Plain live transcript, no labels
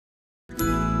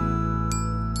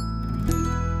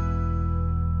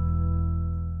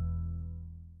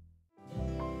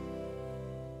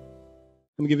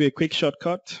Let me give you a quick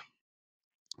shortcut.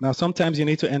 Now, sometimes you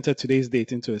need to enter today's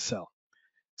date into a cell.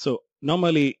 So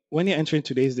normally when you're entering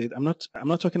today's date, I'm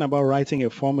not talking about writing a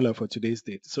formula for today's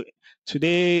date. So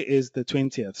today is the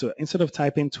 20th. So instead of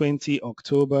typing 20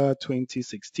 October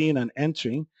 2016 and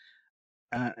entering,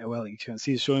 well, you can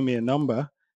see it's showing me a number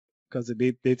because the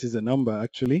date is a number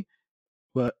actually.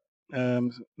 But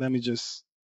let me just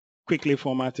quickly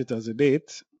format it as a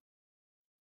date.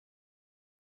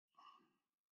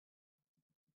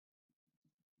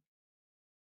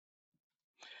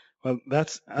 Well,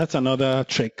 that's another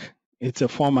trick. It's a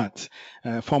format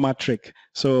trick.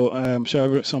 So I'm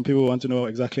sure some people want to know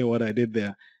exactly what I did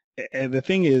there. The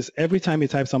thing is, every time you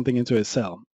type something into a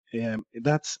cell,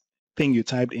 that thing you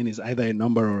typed in is either a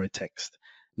number or a text.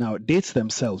 Now, dates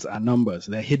themselves are numbers.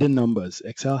 They're hidden numbers.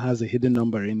 Excel has a hidden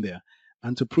number in there.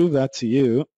 And to prove that to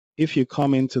you, if you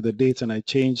come into the date and I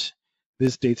change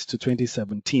this date to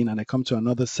 2017 and I come to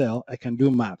another cell, I can do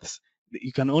maths.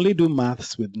 You can only do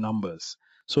maths with numbers.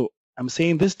 So I'm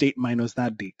saying this date minus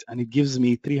that date, and it gives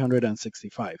me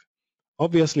 365.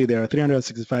 Obviously, there are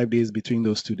 365 days between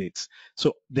those two dates.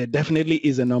 So there definitely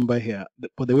is a number here.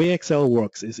 But the way Excel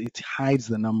works is it hides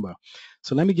the number.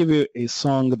 So let me give you a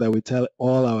song that we tell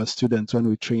all our students when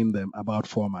we train them about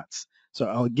formats. So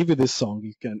I'll give you this song.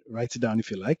 You can write it down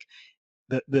if you like.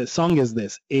 The song is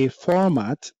this: a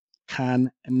format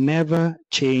can never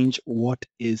change what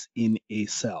is in a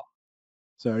cell.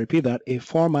 So I repeat that: a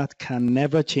format can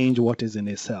never change what is in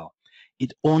a cell.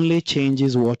 It only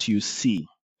changes what you see.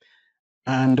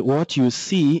 And what you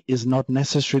see is not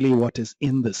necessarily what is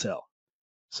in the cell.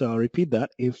 So I'll repeat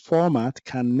that: a format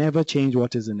can never change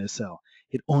what is in a cell.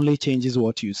 It only changes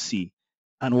what you see.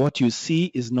 And what you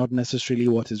see is not necessarily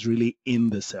what is really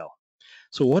in the cell.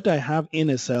 So what I have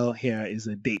in a cell here is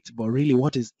a date, but really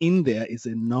what is in there is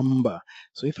a number.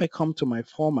 So if I come to my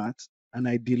format and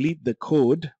I delete the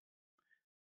code,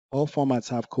 all formats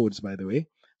have codes, by the way.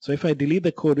 So if I delete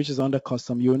the code which is under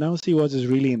custom, you will now see what is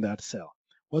really in that cell.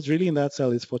 What's really in that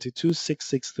cell is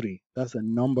 42663. That's the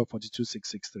number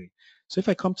 42663. So if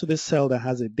I come to this cell that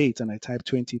has a date and I type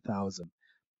 20,000,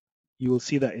 you will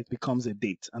see that it becomes a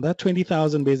date. And that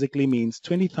 20,000 basically means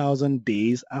 20,000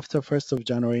 days after 1st of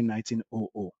January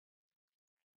 1900.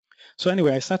 So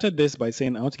anyway, I started this by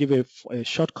saying I want to give you a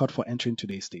shortcut for entering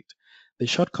today's date. The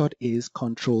shortcut is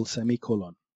Control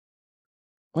semicolon.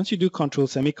 Once you do Control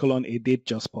semicolon, a date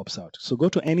just pops out. So go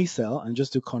to any cell and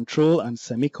just do Control and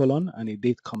semicolon, and a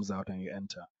date comes out and you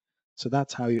enter. So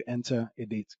that's how you enter a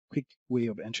date. Quick way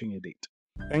of entering a date.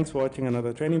 Thanks for watching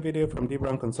another training video from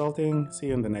Brown Consulting. See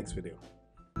you in the next video.